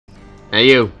Hey,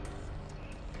 you.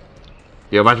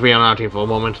 You're about to be on our team for a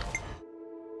moment.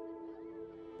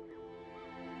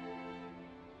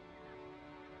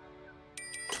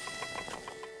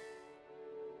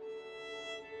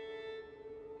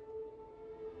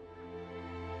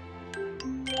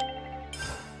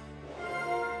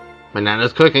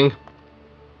 Manana's cooking.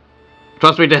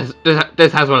 Trust me,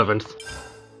 this has relevance.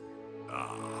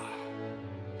 Ah,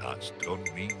 that's done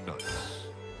me nuts.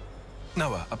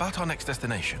 Noah, about our next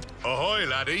destination. Ahoy,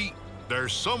 laddie.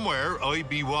 There's somewhere I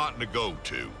be wanting to go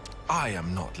to. I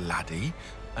am not laddie,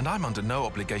 and I'm under no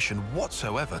obligation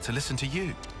whatsoever to listen to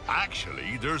you.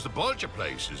 Actually, there's a bunch of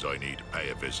places I need to pay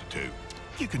a visit to.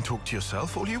 You can talk to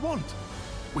yourself all you want.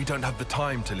 We don't have the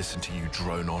time to listen to you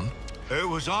drone on. It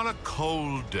was on a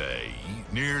cold day,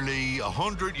 nearly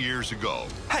 100 years ago.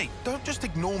 Hey, don't just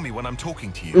ignore me when I'm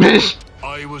talking to you.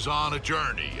 I was on a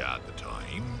journey at the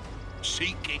time,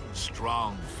 seeking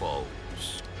strong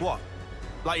foes. What?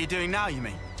 Like you're doing now, you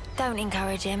mean? Don't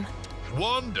encourage him.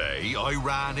 One day, I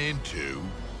ran into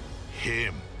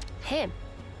him. Him?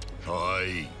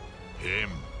 Aye, him.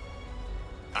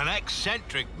 An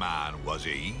eccentric man, was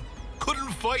he?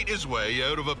 Couldn't fight his way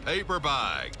out of a paper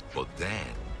bag. But then,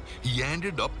 he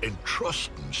ended up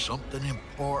entrusting something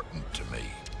important to me.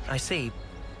 I see.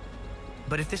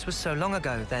 But if this was so long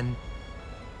ago, then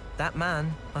that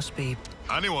man must be...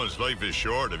 Anyone's life is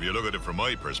short if you look at it from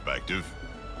my perspective.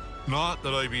 Not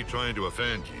that I be trying to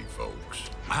offend you folks.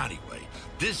 Anyway,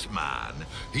 this man,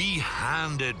 he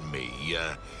handed me,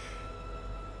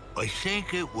 I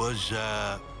think it was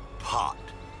a pot.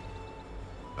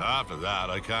 After that,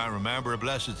 I can't remember a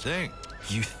blessed thing.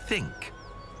 You think?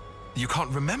 You can't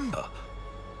remember?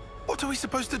 What are we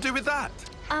supposed to do with that?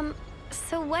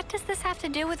 So what does this have to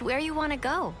do with where you want to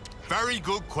go? Very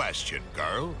good question,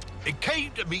 girl. It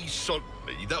came to me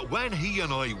suddenly that when he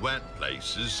and I went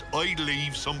places, I'd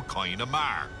leave some kind of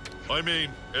mark. I mean,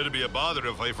 it'd be a bother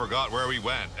if I forgot where we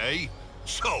went, eh?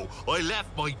 So, I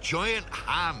left my giant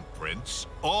handprints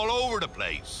all over the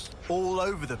place. All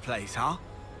over the place, huh?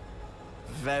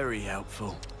 Very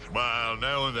helpful. Well,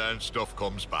 now and then stuff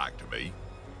comes back to me.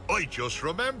 I just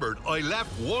remembered I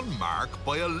left one mark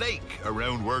by a lake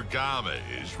around where Gamma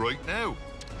is right now.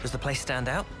 Does the place stand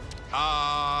out?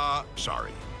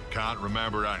 Sorry. Can't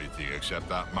remember anything except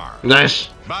that mark. Nice.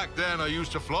 Back then, I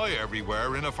used to fly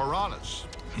everywhere in a Pharaonis.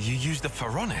 You used the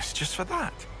Pharaonis just for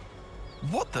that?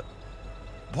 What the...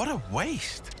 What a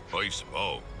waste. I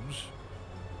suppose.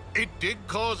 It did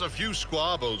cause a few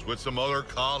squabbles with some other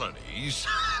colonies.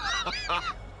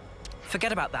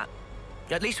 Forget about that.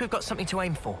 At least we've got something to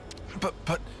aim for.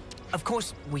 But... Of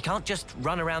course, we can't just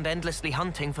run around endlessly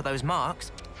hunting for those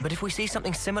marks. But if we see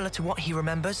something similar to what he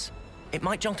remembers, it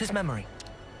might jog his memory.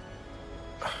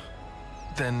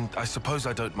 Then I suppose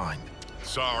I don't mind.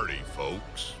 Sorry,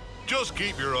 folks. Just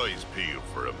keep your eyes peeled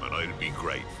for him and I'd be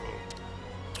grateful.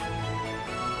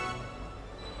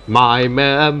 My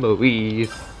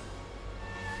memories.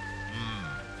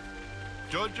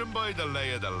 Judging by the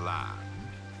lay of the land...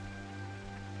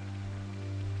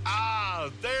 Ah,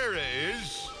 there it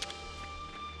is!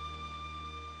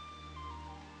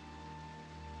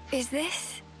 Is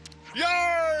this?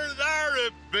 Yar, there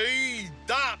it be!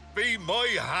 That be my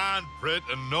handprint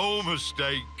and no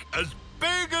mistake. As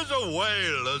big as a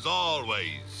whale as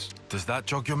always. Does that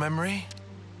jog your memory?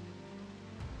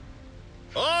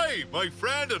 Aye, my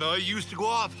friend and I used to go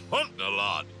off hunting a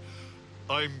lot.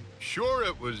 I'm sure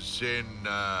it was in,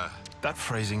 That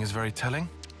phrasing is very telling.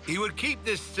 He would keep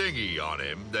this thingy on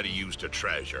him that he used to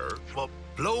treasure, but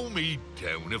blow me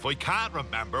down if I can't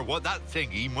remember what that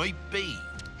thingy might be.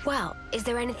 Well, is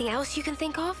there anything else you can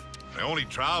think of? I only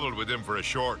traveled with him for a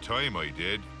short time, I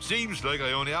did. Seems like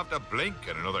I only have to blink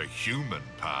and another human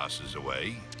passes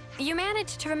away. You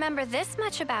managed to remember this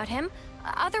much about him.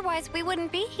 Otherwise, we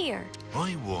wouldn't be here.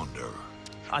 I wonder.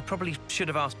 I probably should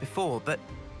have asked before, but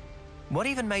what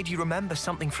even made you remember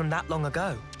something from that long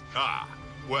ago? Ah,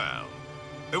 well,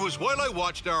 it was while I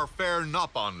watched our fair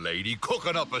Nopon lady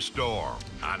cooking up a storm,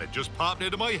 and it just popped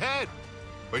into my head.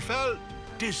 I felt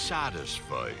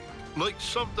dissatisfied, like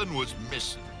something was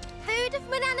missing. Food of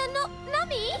Manana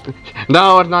Nummy?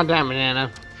 No, it's not that,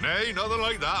 Manana. Nay, nothing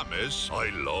like that, miss. I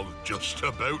love just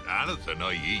about anything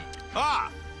I eat.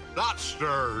 Ah, that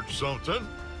stirred something.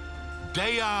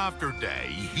 Day after day,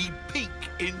 he'd peek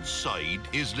inside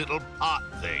his little pot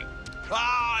thing.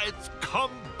 Ah, it's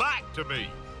come back to me.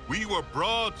 We were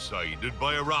broadsided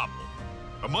by a robber,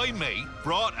 and my mate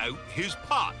brought out his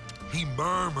pot. He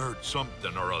murmured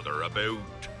something or other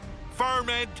about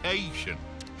fermentation.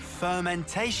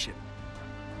 Fermentation?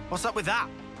 What's up with that?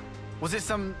 Was it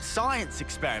some science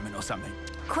experiment or something?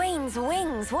 Queen's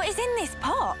wings, what is in this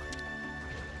pot?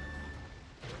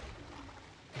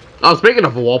 Oh, speaking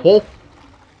of a wobble.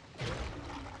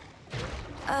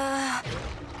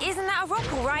 Isn't that a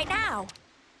rumble right now?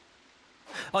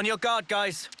 On your guard,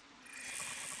 guys.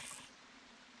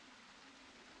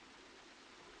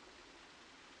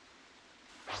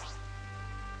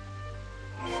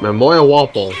 Memorial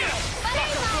wobble. Thanks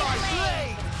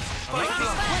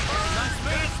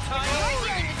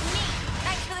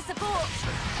for the support.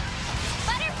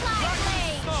 Butterfly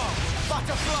blade.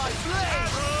 Butterfly blade!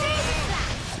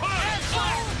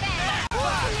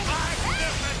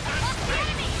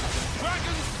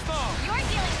 Dragon Star. You're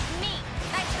dealing with me.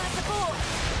 Thanks for the support.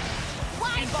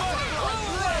 Wide Butterfly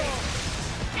blade!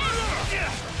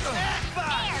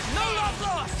 No love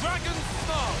lost. Dragon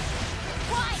Star!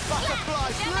 Wide Butterfly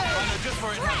blade! Just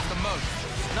where it hurts the most.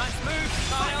 Nice move,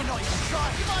 You're not even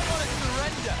trying. You might want to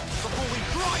surrender before we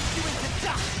grind you into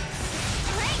dust!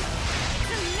 Strength.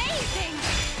 It's amazing.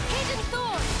 Hidden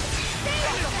thorn.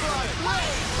 Butterfly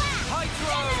blade!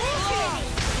 Hydro.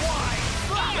 Wide!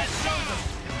 Let's show them.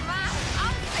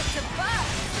 I'm fit to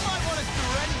burst. You might want to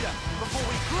surrender before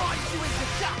we grind you into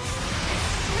dust!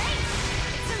 Great.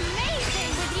 It's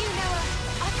amazing. With you, Noah,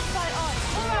 I can fight on.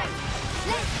 All right.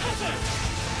 Let's hit it.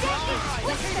 Deadly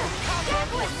Twister.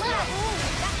 Deadwood Lab.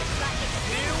 That looks like it's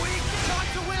Here we go! Time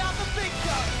to win out the big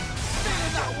gun!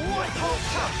 Feeling that white hot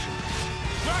touch!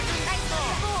 Dragon Thanks for the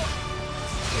Star! support.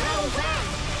 Roll back.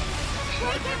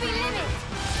 Break every limit.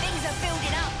 Things are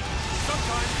building up.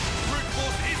 Sometimes brute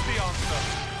force is the answer.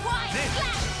 Wide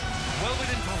flash. Well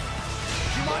within time.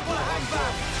 You might want to hang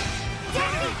back!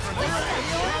 Deadly Twister.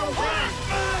 Roll back.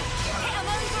 Hit 'em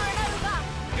over and over.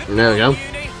 There we go.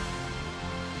 Uni.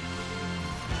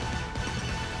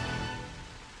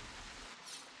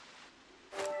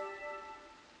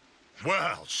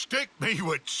 Well, stick me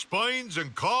with spines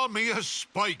and call me a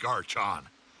spike archon.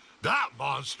 That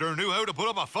monster knew how to put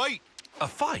up a fight. A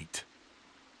fight?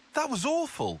 That was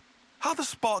awful. How the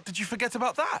spark did you forget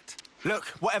about that? Look,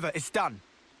 whatever, it's done.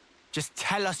 Just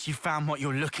tell us you found what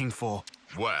you're looking for.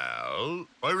 Well,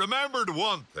 I remembered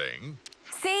one thing.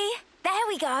 See? There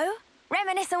we go.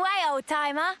 Reminisce away,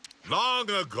 old-timer. Long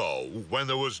ago, when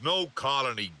there was no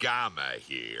Colony Gamma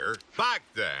here, back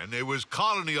then it was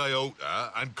Colony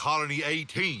Iota and Colony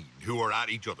 18 who were at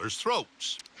each other's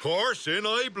throats. Of course, in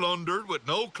I blundered with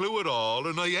no clue at all,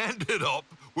 and I ended up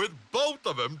with both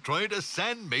of them trying to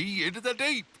send me into the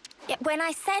deep. Yeah, when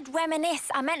I said reminisce,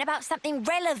 I meant about something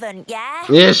relevant, yeah?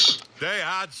 Yes. They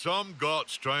had some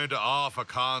guts trying to off a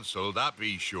console, that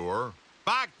be sure.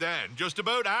 Back then, just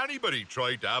about anybody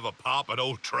tried to have a pop at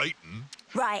old Triton.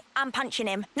 Right, I'm punching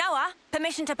him. Noah,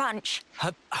 permission to punch.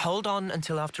 Hold on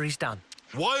until after he's done.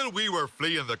 While we were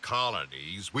fleeing the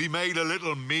colonies, we made a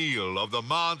little meal of the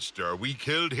monster we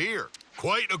killed here.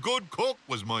 Quite a good cook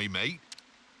was my mate.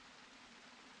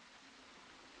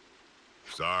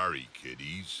 Sorry,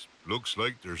 kiddies. Looks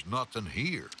like there's nothing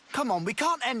here. Come on, we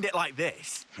can't end it like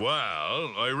this.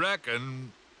 Well, I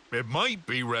reckon it might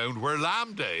be round where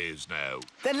Lambda is now.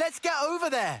 Then let's get over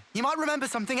there. You might remember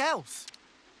something else.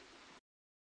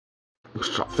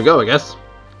 Off we go, I guess.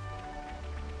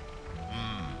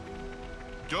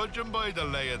 Judging by the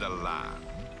lay of the land.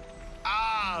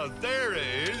 Ah, there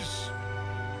it is.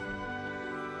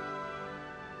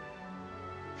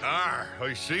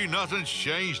 I see nothing's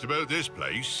changed about this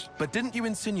place. But didn't you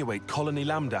insinuate Colony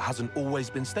Lambda hasn't always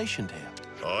been stationed here?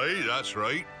 Aye, that's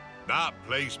right. That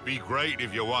place be great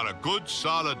if you want a good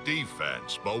solid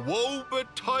defense, but woe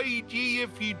betide ye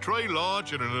if you try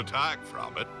launching an attack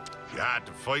from it. You had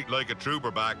to fight like a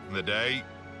trooper back in the day,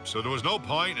 so there was no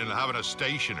point in having a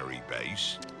stationary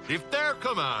base. If their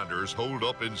commanders hold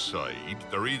up inside,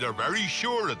 they're either very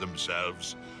sure of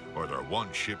themselves, or they're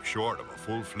one ship short of a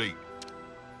full fleet.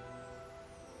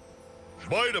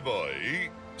 By the by,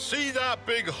 see that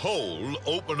big hole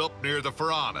open up near the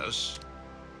Faranis?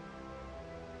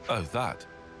 Oh, that.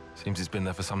 Seems it's been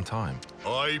there for some time.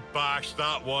 I bashed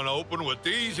that one open with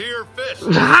these here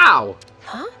fists. How?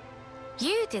 Huh?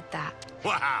 You did that.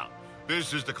 Wow,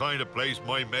 this is the kind of place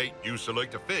my mate used to like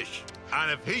to fish.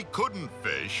 And if he couldn't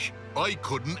fish, I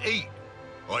couldn't eat.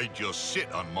 I'd just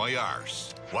sit on my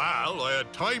arse. Well, I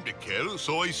had time to kill,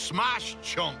 so I smashed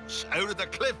chunks out of the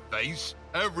cliff face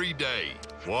every day.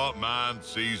 What man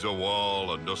sees a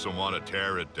wall and doesn't want to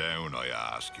tear it down, I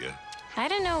ask you? I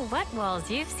don't know what walls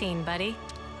you've seen, buddy.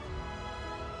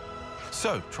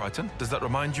 So, Triton, does that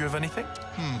remind you of anything?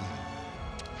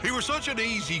 He was such an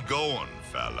easy-going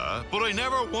fella, but I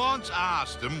never once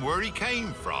asked him where he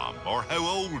came from or how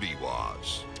old he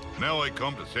was. Now I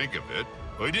come to think of it,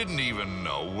 I didn't even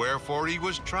know wherefore he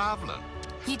was traveling.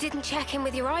 You didn't check in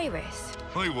with your iris?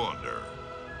 I wonder.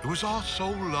 It was all so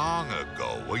long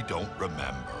ago, I don't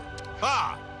remember.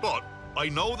 Ah, But I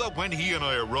know that when he and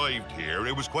I arrived here,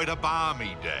 it was quite a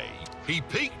balmy day. He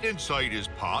peeked inside his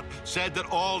pot, said that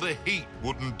all the heat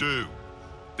wouldn't do,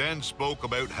 then spoke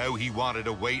about how he wanted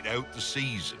to wait out the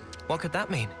season. What could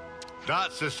that mean?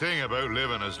 That's the thing about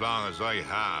living as long as I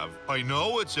have. I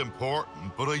know it's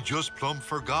important, but I just plumb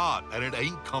forgot, and it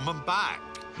ain't coming back.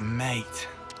 Mate.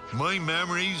 My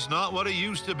memory's not what it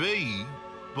used to be,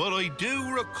 but I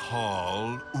do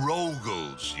recall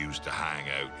Rogals used to hang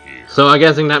out here. So I'm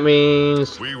guessing that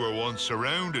means... We were once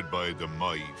surrounded by them,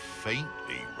 I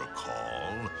faintly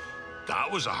recall.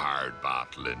 That was a hard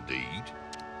battle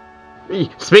indeed.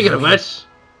 Speaking of which...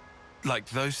 Like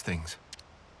those things.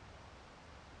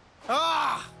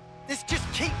 Ah! This just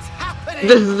keeps happening!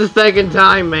 This is the second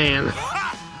time, man.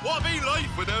 What be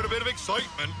life without a bit of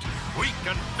excitement? We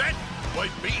can vent by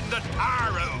beating the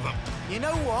tar out of them. You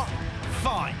know what?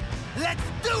 Fine. Let's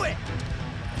do it!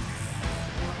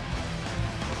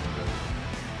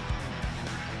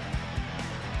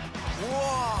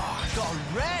 Whoa! Got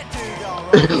a rare dude,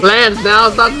 alright. Lance,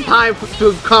 now's not the time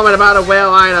to comment about a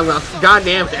whale item. God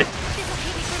damn it.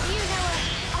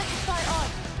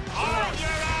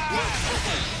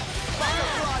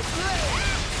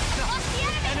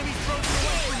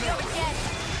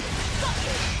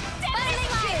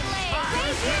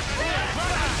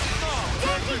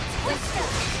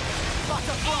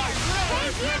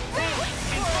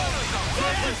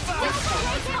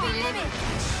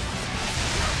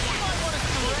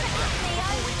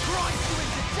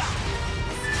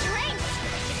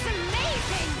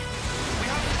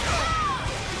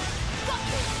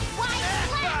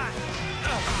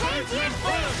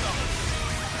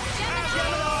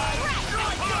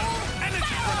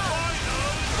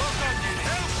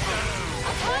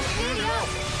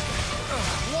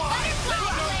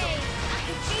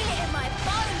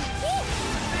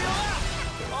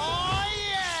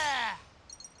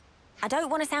 I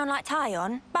don't want to sound like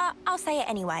Tyon, but I'll say it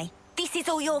anyway. This is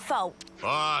all your fault.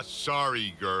 Ah,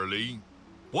 sorry, girlie.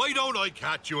 Why don't I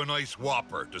catch you a nice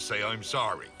whopper to say I'm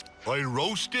sorry? I'll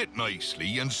roast it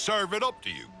nicely and serve it up to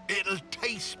you. It'll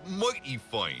taste mighty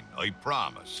fine, I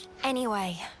promise.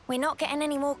 Anyway, we're not getting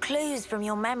any more clues from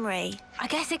your memory. I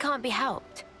guess it can't be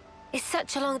helped. It's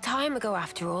such a long time ago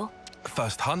after all.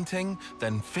 First hunting,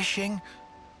 then fishing.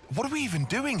 What are we even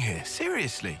doing here?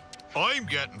 Seriously? I'm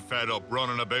getting fed up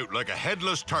running about like a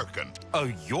headless turkin. Oh,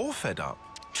 you're fed up?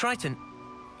 Triton,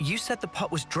 you said the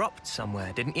pot was dropped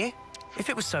somewhere, didn't you? If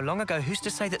it was so long ago, who's to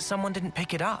say that someone didn't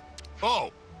pick it up?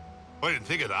 Oh, I didn't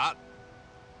think of that.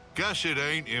 Guess it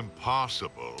ain't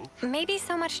impossible. Maybe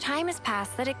so much time has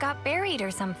passed that it got buried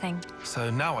or something. So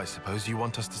now I suppose you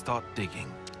want us to start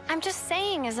digging. I'm just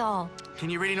saying is all. Can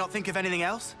you really not think of anything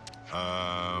else?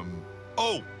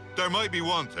 Oh, there might be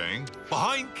one thing.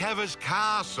 Behind Keva's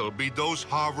castle be those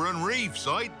hovering reefs.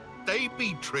 They'd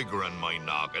be triggering my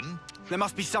noggin. There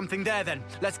must be something there then.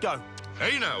 Let's go.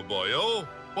 Hey now, boyo.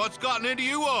 What's gotten into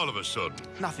you all of a sudden?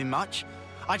 Nothing much.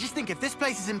 I just think if this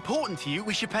place is important to you,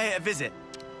 we should pay it a visit.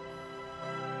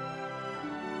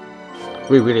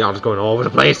 We really are just going all over the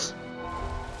place.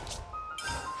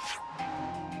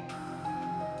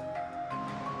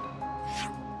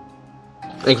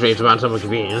 Thanks for it about somewhat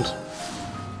convenient.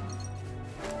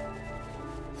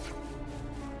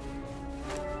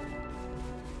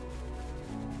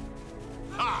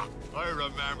 Ha! I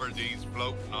remember these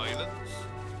floating islands.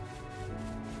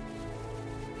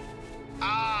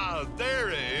 Ah, there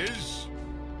it is.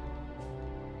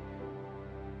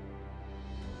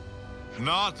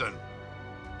 Nothing.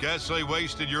 Guess I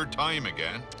wasted your time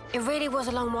again. It really was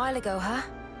a long while ago, huh?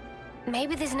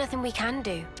 Maybe there's nothing we can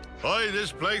do. Aye,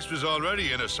 this place was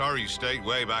already in a sorry state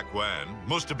way back when.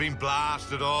 Must have been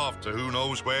blasted off to who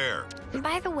knows where.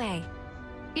 By the way,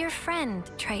 your friend,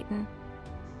 Triton,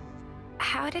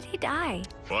 how did he die?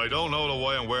 I don't know the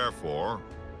why and wherefore,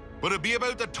 but it'd be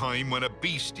about the time when a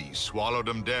beastie swallowed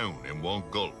him down in one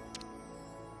gulp.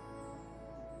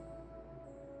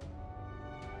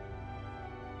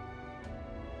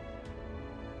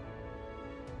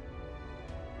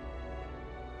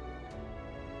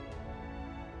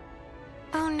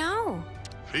 Oh no!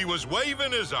 He was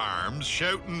waving his arms,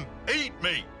 shouting, "Eat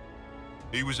me!"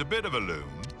 He was a bit of a loon.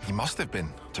 He must have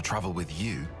been, to travel with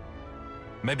you.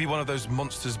 Maybe one of those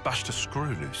monsters bashed a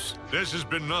screw loose. This has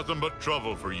been nothing but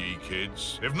trouble for ye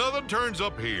kids. If nothing turns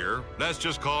up here, let's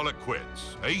just call it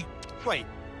quits, eh? Wait,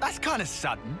 that's kind of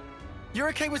sudden. You're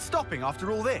okay with stopping after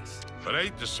all this? It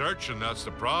ain't the searching that's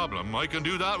the problem. I can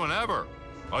do that whenever.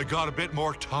 I got a bit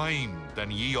more time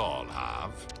than ye all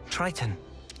have. Triton.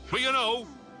 But you know,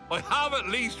 I have at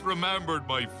least remembered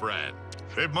my friend.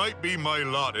 It might be my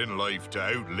lot in life to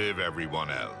outlive everyone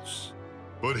else.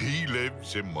 But he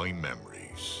lives in my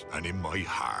memories and in my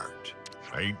heart.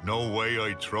 Ain't no way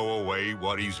I'd throw away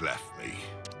what he's left me.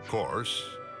 Of course,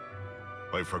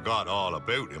 I forgot all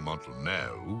about him until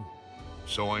now,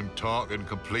 so I'm talking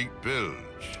complete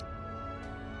bilge.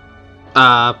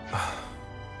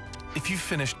 If you've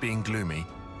finished being gloomy,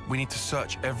 we need to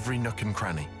search every nook and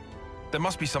cranny. There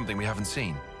must be something we haven't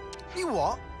seen. You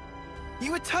what?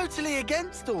 You were totally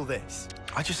against all this.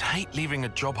 I just hate leaving a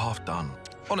job half done.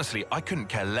 Honestly, I couldn't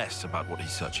care less about what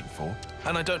he's searching for,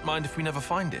 and I don't mind if we never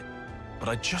find it. But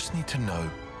I just need to know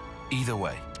either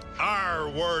way. Our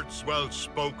words well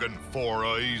spoken, Four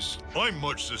Eyes. I'm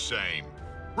much the same.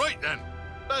 Right then,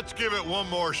 let's give it one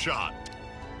more shot.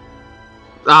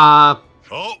 Oh,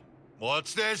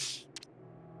 what's this?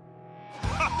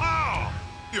 Ha ha!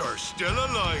 You're still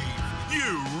alive,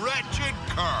 you wretched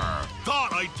cur.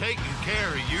 Thought I'd taken care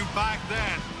of you back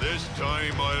then. This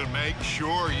time I'll make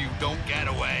sure you don't get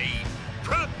away.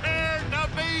 Prepare to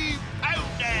be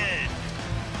pounded!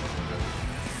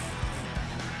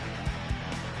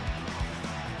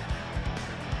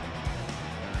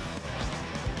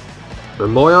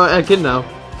 Memorial again now.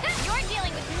 You're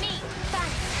dealing with me.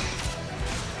 Thanks.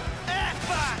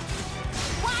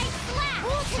 Wide slap.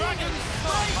 Dragon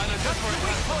Slide. I know just where it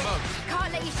hurts the most. Can't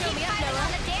let you show me up, Noah.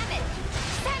 On the damage.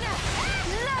 Senna.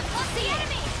 Love to see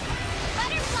enemy.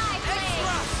 Butterfly blade.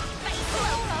 Face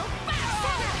low.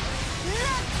 Senna.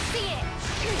 Love to see it.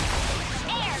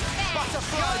 Air fast.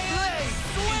 Butterfly blade.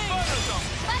 Swing.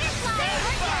 Butterfly.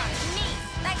 You're dealing with me.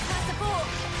 Thanks for the support.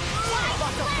 Wide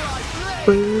Butterfly slap.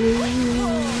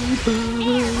 blade.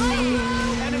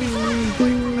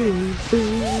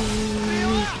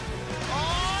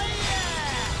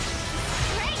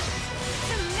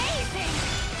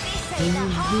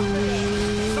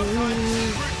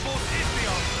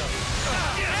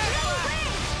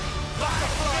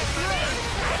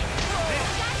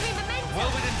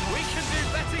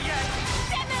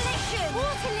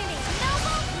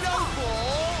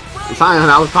 Fine,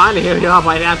 I was trying to hear you up.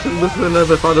 I had to listen a little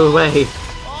bit further away.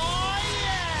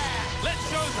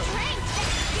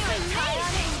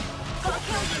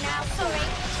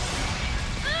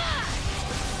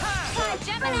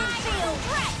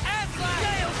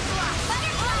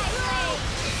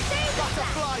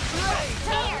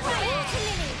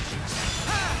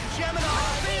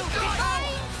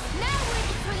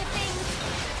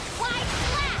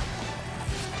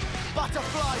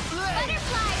 Butterfly blade.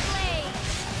 Butterfly blade.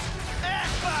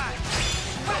 Airback.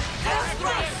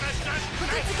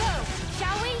 We're good to go,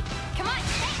 shall we? Come on,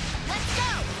 let's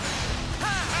go.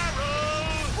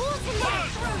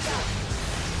 Alternate.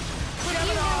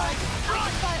 Gemini.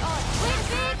 We're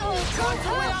big or Time to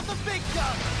wheel out the big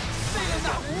gun. Feeling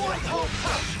that white hot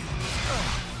touch.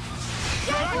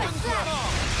 Dragon slap.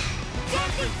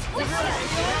 Deadly twister.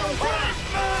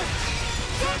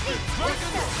 Deadly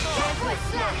twister. Dragon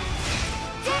slap.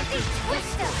 Deadly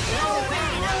twister.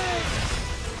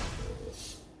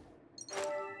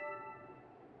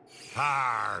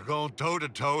 Going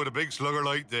toe-to-toe with a big slugger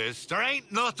like this, there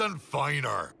ain't nothing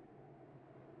finer.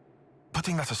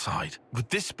 Putting that aside, would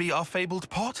this be our fabled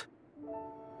pot?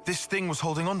 This thing was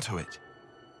holding on to it.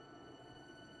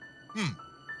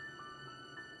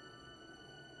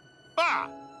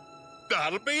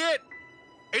 That'll be it.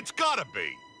 It's gotta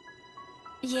be.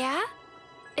 Yeah?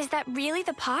 Is that really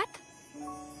the pot?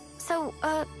 So,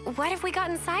 what have we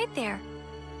got inside there?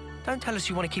 Don't tell us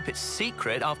you want to keep it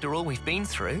secret after all we've been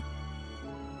through.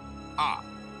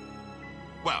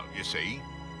 Well, you see.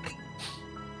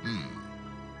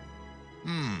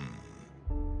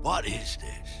 What is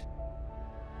this?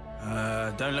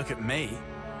 Don't look at me.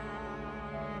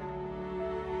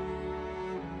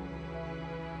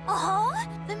 Oh,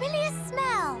 familiar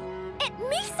smell. It's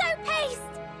miso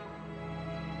paste.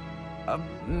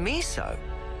 Miso?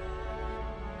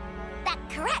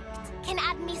 That's correct. Can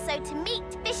add miso to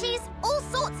meat, fishes, all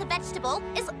sorts of vegetable.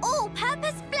 It's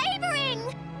all-purpose flavoring.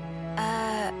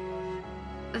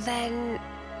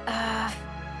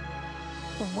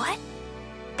 What?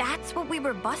 That's what we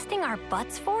were busting our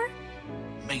butts for?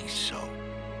 Miso.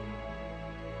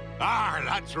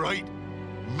 That's right.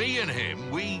 Me and him,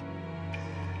 we...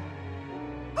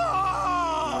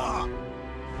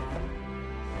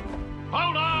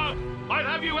 Hold on! I'll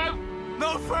have you out!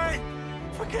 No, Frank!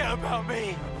 Forget about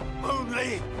me.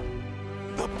 Only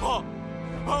the pot.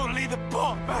 Only the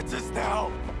pot matters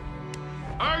now.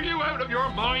 Are you out of your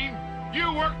mind?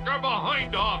 You worked your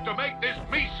behind off to make this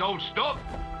miso stuff.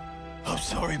 I'm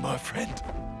sorry, my friend.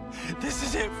 This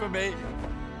is it for me.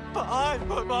 But I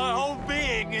put my whole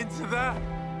being into that.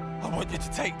 I want you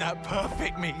to take that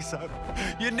perfect miso.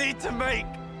 You need to make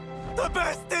the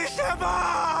best dish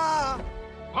ever!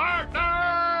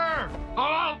 Partner!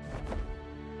 Hello?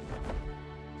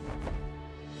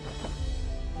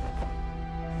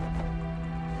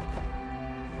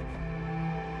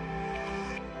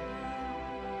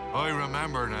 I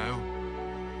remember now.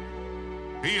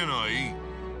 He and I,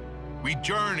 we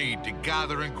journeyed to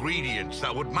gather ingredients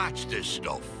that would match this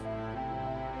stuff.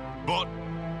 But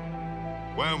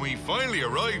when we finally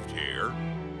arrived here,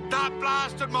 that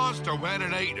blasted monster went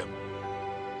and ate him.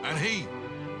 And he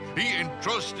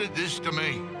entrusted this to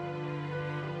me.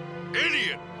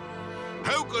 Idiot!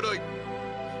 How could I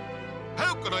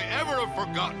ever have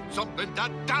forgotten something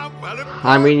that damn well important?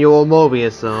 I mean, you're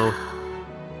Mobius, so...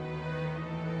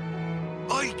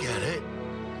 I get it.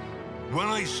 When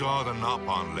I saw the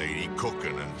Nopon lady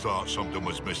cooking and thought something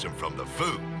was missing from the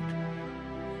food,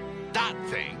 that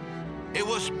thing, it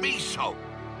was miso.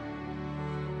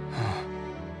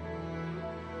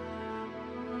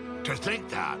 To think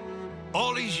that,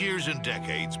 all these years and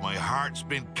decades, my heart's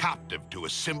been captive to a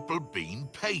simple bean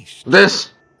paste.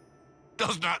 This!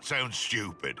 Doesn't that sound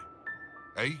stupid?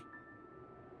 Eh?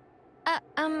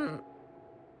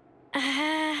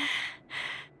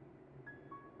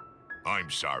 I'm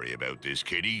sorry about this,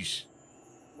 kiddies.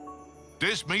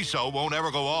 This miso won't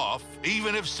ever go off,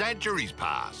 even if centuries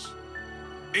pass.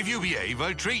 If you behave,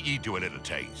 I'll treat ye to a little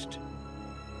taste.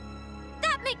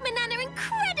 That make Manana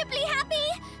incredibly happy!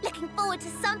 Looking forward to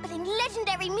sampling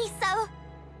legendary miso!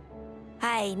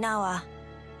 Hey, Noah.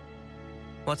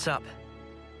 What's up?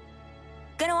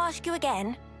 Gonna ask you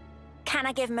again. Can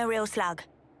I give him a real slug?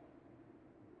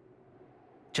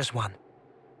 Just one.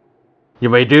 You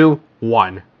may do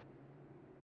one.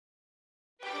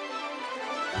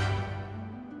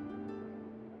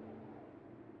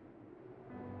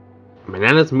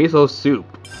 Manana's miso soup.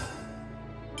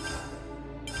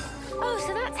 Oh,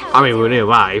 so that's how I mean, we're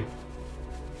nearby.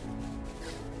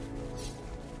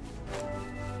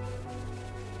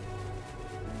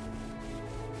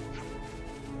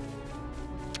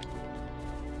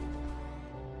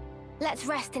 Let's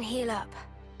rest and heal up.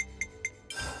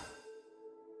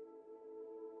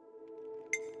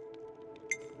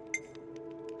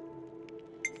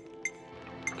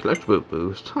 Collectible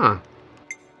boost, huh?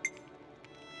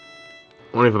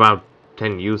 Only for about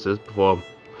 10 uses before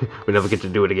we never get to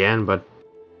do it again, but...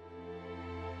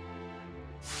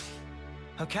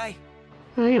 Okay.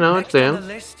 You know, Next it's there. on the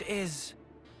list is